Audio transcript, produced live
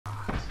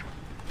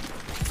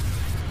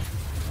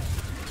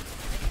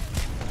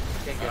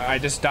I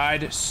just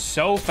died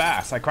so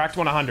fast. I cracked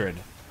 100.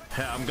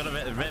 Yeah, I'm gonna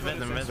res him.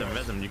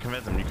 You can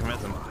res him. Me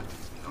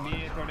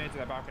grenade to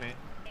that balcony.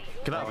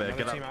 Get out there,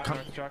 get out.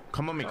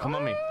 Come on me.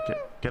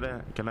 Get in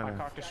there.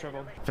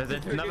 There's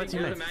another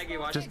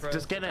teammate.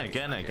 Just get in.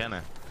 No,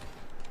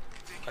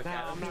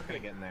 I'm not gonna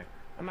get in there.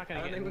 I'm not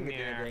gonna get in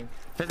there.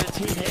 There's a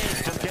team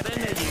here. Just get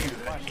in there, you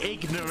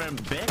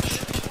ignorant bitch.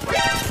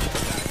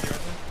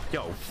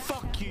 Yo,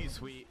 fuck you,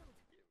 sweet.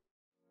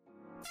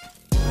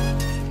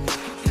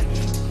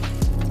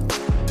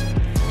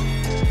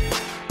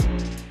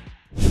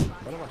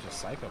 What a bunch of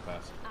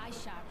psychopaths.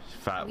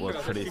 Fat was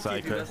pretty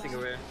psycho.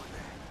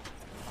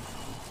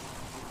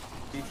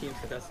 Two teams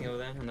contesting over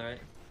there on the right.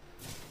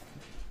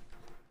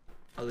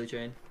 I'll do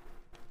train.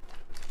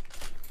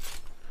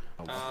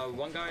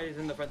 One guy is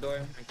in the front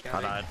door.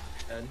 I died.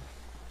 Dead.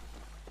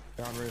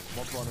 They're on roof.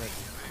 Multiple on roof.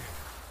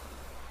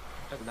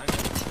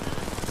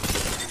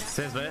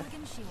 Says there.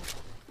 Yes,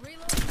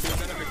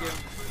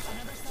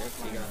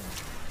 he got him.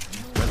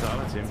 Where's the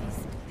other team?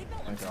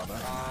 I'm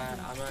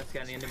not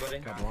scanning anybody.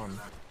 got one.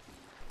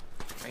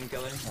 I can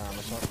kill him.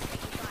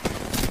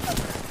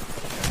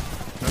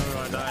 No,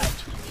 I died.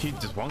 He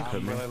just one killed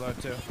I'm me. really low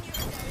too.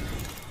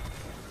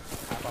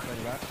 Half up in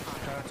the back.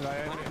 Try not to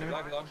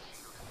die.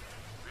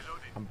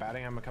 I'm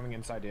batting. I'm coming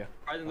inside you.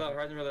 Horizon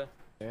low.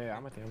 Yeah,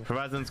 I'm with you.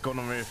 Horizon's gone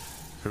on roof.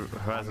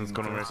 Horizon's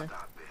gone on roof.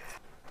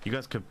 You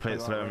guys could play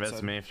it slow and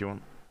res me if you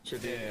want.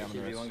 Should be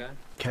one guy.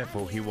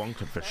 Careful, he one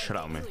could for shit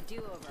out of me.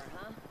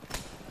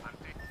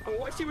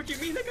 Oh, I see what you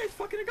mean. That guy's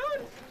fucking a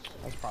gun.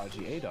 That's probably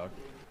GA dog.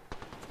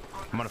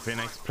 I'm on a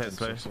Phoenix. Play it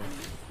slow.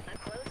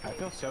 I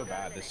feel so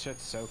bad. This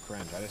shit's so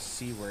cringe. I just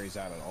see where he's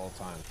at all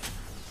times.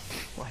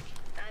 Like,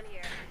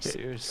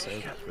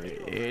 seriously.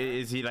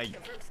 Is he like?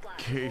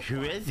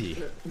 Who is he?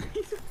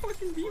 He's a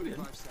fucking demon.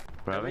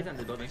 Bro, He's on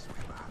the building.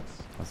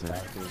 They're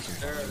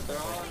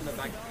all in the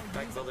back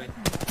building.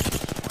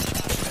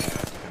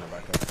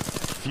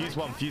 Fuse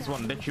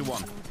one, literally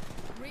one.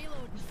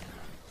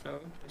 Oh,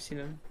 I've seen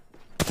him.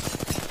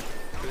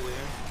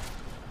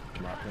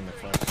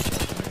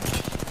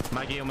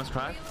 Maggie almost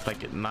cracked,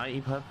 like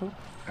 90 purple.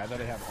 I thought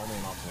they have only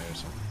an alternator.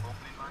 So.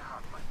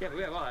 Yeah, but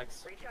we have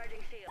Alex.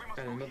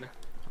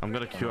 I'm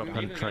gonna queue up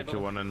and track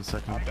your one in a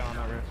second. Up down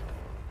that roof.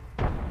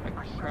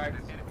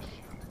 Cracked.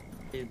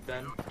 He's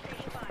dead.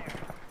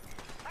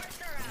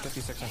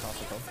 56 on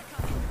hospital.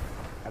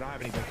 I don't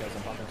have any big kills.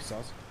 I'm popping to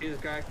cells. He's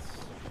cracked.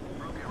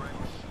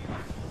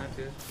 Not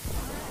too.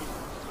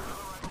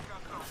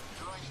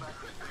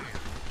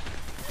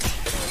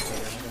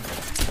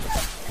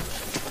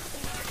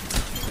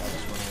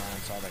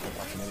 Like a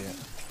fucking idiot.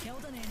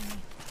 Killed an enemy.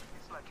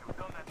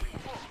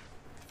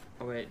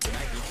 Oh wait,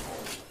 Maggie.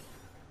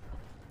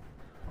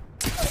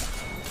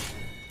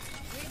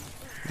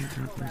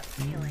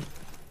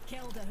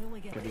 Killed a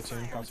hooligan. Could be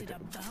team.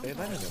 They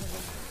landed him.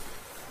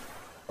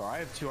 Oh, I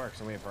have 2 arcs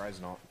and we have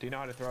Horizon ult. Do you know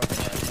how to throw out the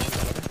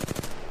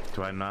Horizon?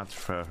 Do I not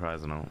throw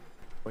Horizon ult?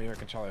 Well, you're a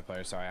controller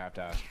player, so I have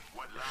to ask.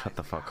 Shut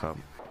the fuck up.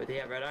 But they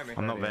have red armor.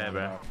 I'm not there,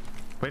 bro.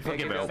 Wait for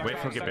Gibby. Wait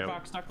for Gibby.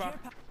 Stuck box.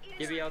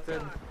 Gibby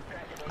ulted.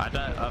 I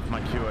don't have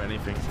my Q or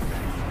anything.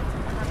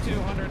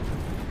 200.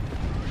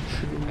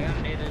 I got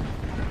naded.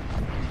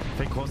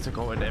 They caustic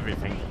ult and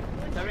everything.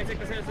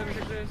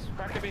 76%.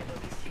 Crack Gibby.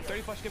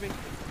 30 flush Gibby.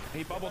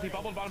 He bubbled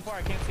bottom floor.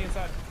 I can't see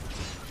inside.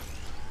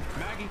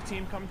 Maggie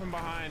team coming from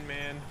behind,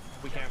 man.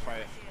 We can't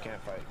fight.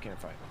 Can't fight.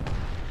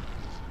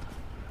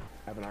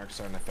 I have an arc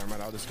starting to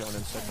thermite. I'll just go in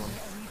and stick one.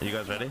 Are you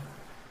guys ready?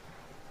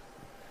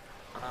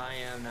 I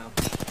am now.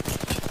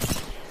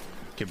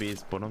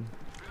 Gibby's bottom.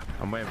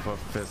 I'm waiting for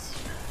Fizz.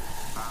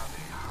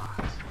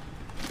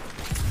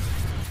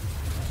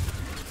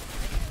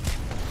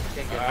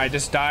 I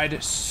just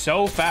died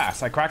so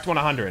fast. I cracked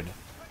 100.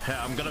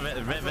 Yeah, I'm gonna res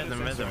him.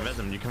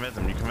 You can res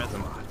him. Me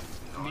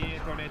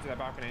grenade to that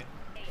balcony.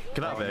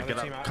 Get out there, get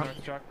out.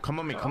 Come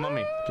on me.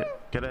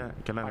 Get in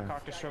there. My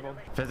cock is shriveled.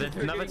 There's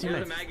another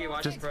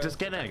teammate. Just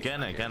get in. No,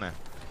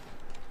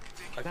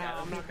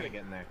 I'm not gonna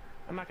get in there.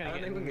 I'm not gonna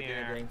get in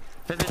there.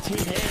 There's a team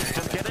here.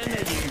 Just get in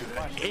there, you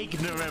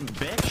ignorant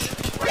bitch.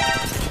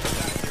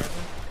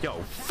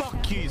 Yo,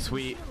 fuck you,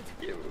 sweet.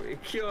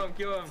 Kill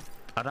him.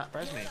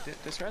 Res me.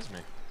 Just res me.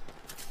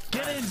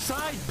 Get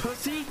inside,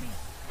 pussy.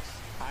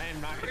 I am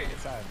not getting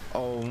inside.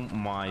 Oh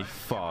my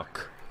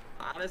fuck.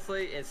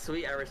 Honestly, it's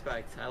sweet. I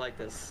respect. I like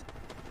this.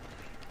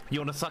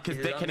 You wanna suck his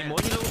dick anymore,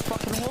 you little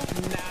fucking whore?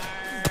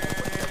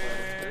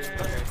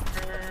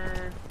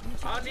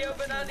 No. On the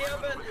open.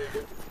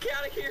 Get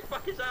out of here,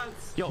 fucking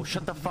shots. Yo,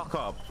 shut the fuck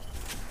up.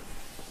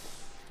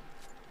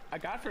 I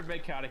God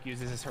forbid Chaotic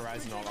uses his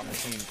Horizon ult on the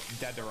team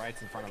dead to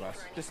rights in front of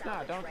us. Just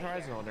don't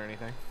Horizon ult or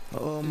anything.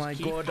 Oh my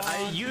god,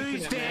 I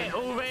used it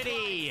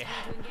already!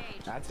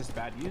 That's just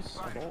bad use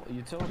of ult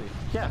utility.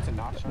 Yeah, that's a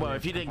notch. well,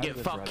 if you didn't get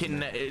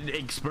fucking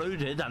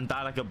exploded and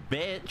die like a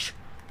bitch.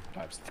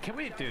 Can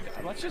we, dude,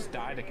 let's just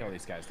die to kill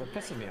these guys. They're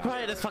pissing me off.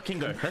 Right, let's fucking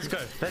go. Let's go.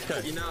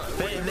 You know,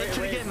 They're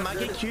literally getting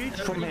Maggie queued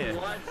from here.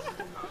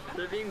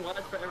 They're being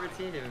watched by every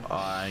team. Oh,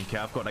 I don't care.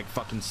 I've got like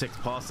fucking 6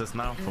 passes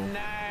now. No.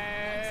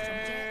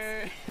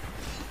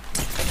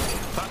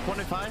 Back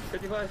 105.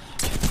 50 flash.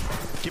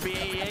 Give me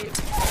 88.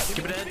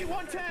 Give me Give me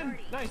 110.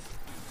 Nice.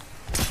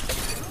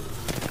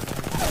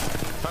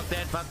 Fuck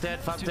dead, fuck dead,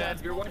 fuck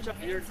dead. You're one shot.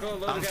 You're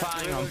go. I'm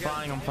fine, I'm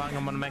fine, I'm fine.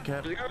 I'm gonna make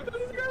it.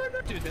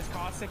 Dude, this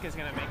caustic is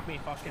gonna make me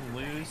fucking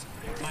lose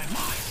my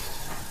mind.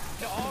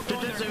 Going.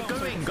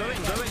 Get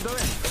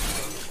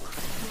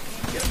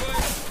him, boy.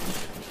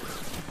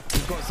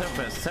 He's got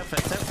surface.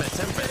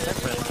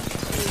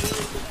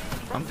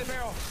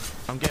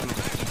 I'm getting.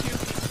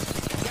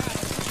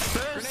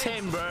 First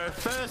him, bro.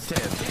 First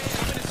him.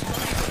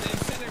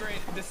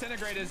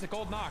 Disintegrate is a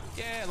gold knock.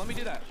 Yeah, let me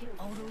do that.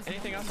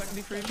 Anything else I can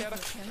do for you, Kata?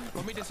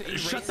 Let me just erase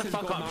Shut the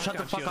fuck up. Shut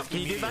the fuck up. Can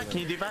you do that? Can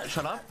you do that?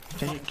 Shut up.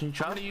 Can you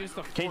shut up? Can you shut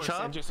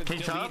up? Can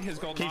you shut up?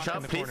 Can you shut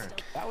up, please?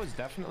 That was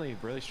definitely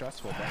really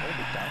stressful, but it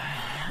worked out.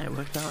 It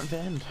worked out in the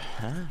end.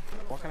 Huh?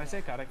 What can I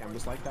say, Kadik? I'm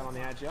just like that on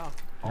the IGL.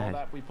 All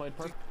that we played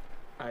perfect.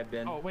 I've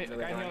been. Oh wait,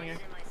 really guy healing here.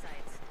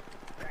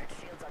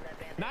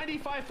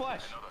 95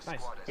 flesh.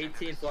 Nice.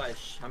 18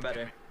 flesh. I'm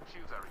better.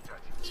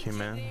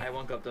 Human. I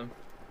won't up them.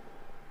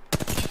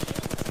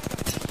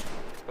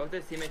 Both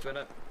his teammates went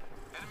up.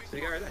 So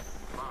you got right there.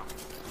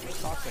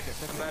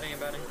 I'm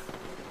batting.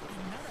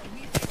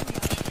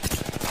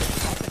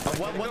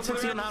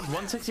 160 on hand.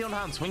 160 on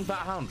hand. Swing that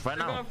hound right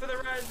now. Going for the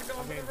rise.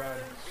 I'm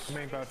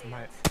being bad from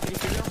height.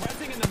 You're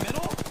resting in the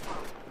middle?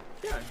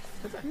 Yeah.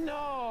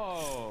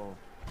 No.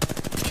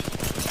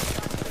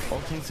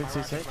 All King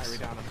 66. Might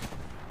redown him.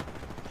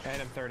 I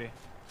hit him 30.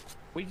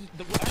 Actually,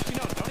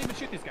 no, don't even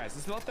shoot these guys.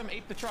 Just let them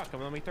ape the truck,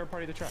 and then we third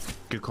party the truck.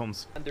 Good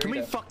comms. Can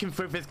we fucking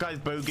throw this guy's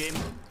bow game?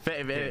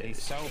 Dude,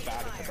 he's so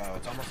bad at the bow.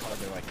 It's almost hard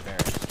to like bear.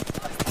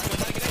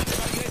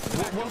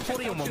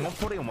 140 on one.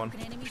 140 on one.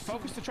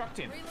 Focus the truck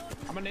team.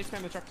 I'm gonna nade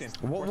spam the truck team.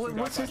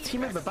 What's his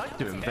team at the back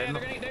doing? Hey,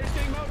 they're just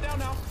getting mowed down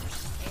now.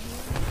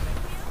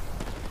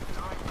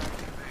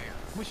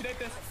 We should ape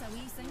this.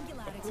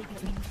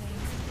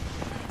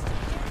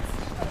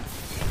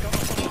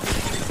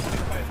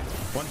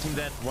 One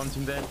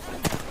team dead.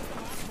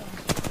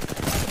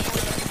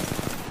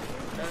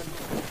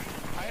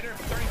 I hit her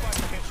 35.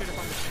 I can't shoot her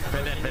from the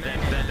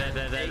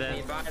Take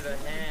me by the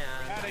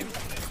hand.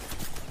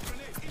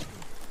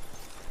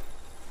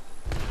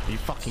 Are you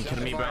fucking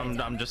kidding me, bro?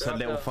 I'm just a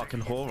little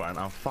fucking whore right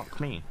now. Fuck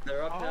me.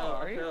 They're uphill.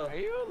 Are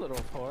you a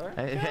little whore?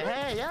 Hey,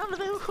 yeah, I'm a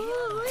little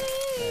whore.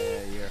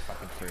 You're a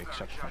fucking freak.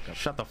 Shut the fuck up.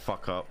 Shut the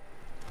fuck up.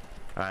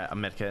 Alright, I'm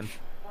medking.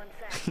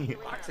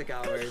 Toxic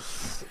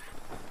hours.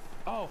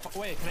 Oh,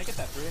 wait, can I get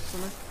that 3x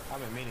from her?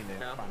 I've been meaning to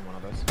find one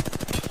of those.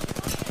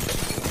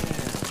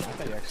 Damn, I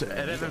thought you actually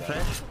 11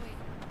 flash.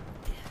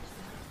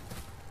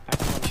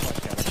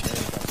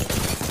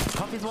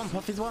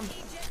 Puffy's one.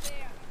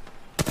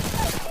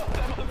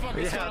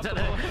 Yeah, I don't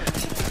know.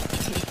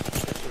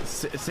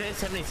 Say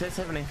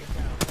 70.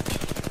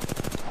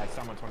 I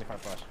someone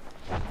 25 flash.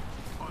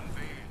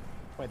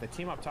 Wait, the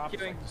team up top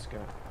is like just go.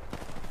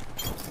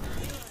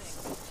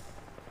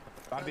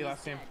 That'd be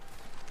last team.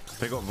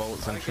 They got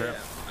volts and trip.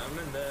 I'm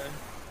in there.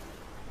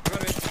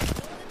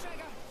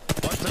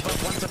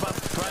 One's above.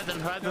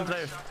 Horizon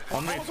through.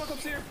 On roof. I woke up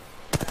here.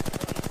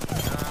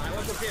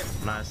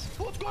 Nice.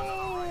 Let's go!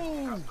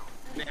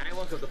 Man, I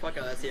woke up the fuck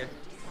out of that here.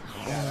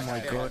 Oh my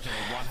god.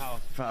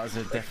 That was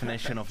a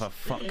definition of a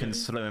fucking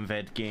slow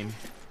invade game.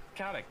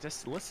 Kadik,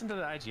 just listen to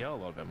the IGL a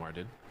little bit more,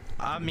 dude.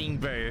 I mean,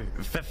 bro,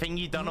 the thing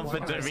you done on the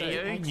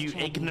Dorito, you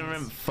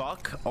ignorant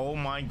fuck. Oh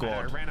my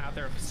god. I ran out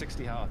there with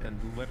 60 health and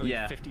literally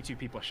 52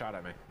 people shot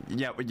at me.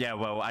 Yeah,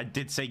 well, I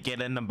did say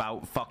get in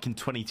about fucking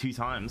 22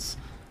 times.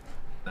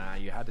 Nah,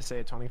 you had to say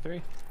it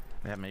 23.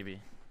 Yeah, maybe.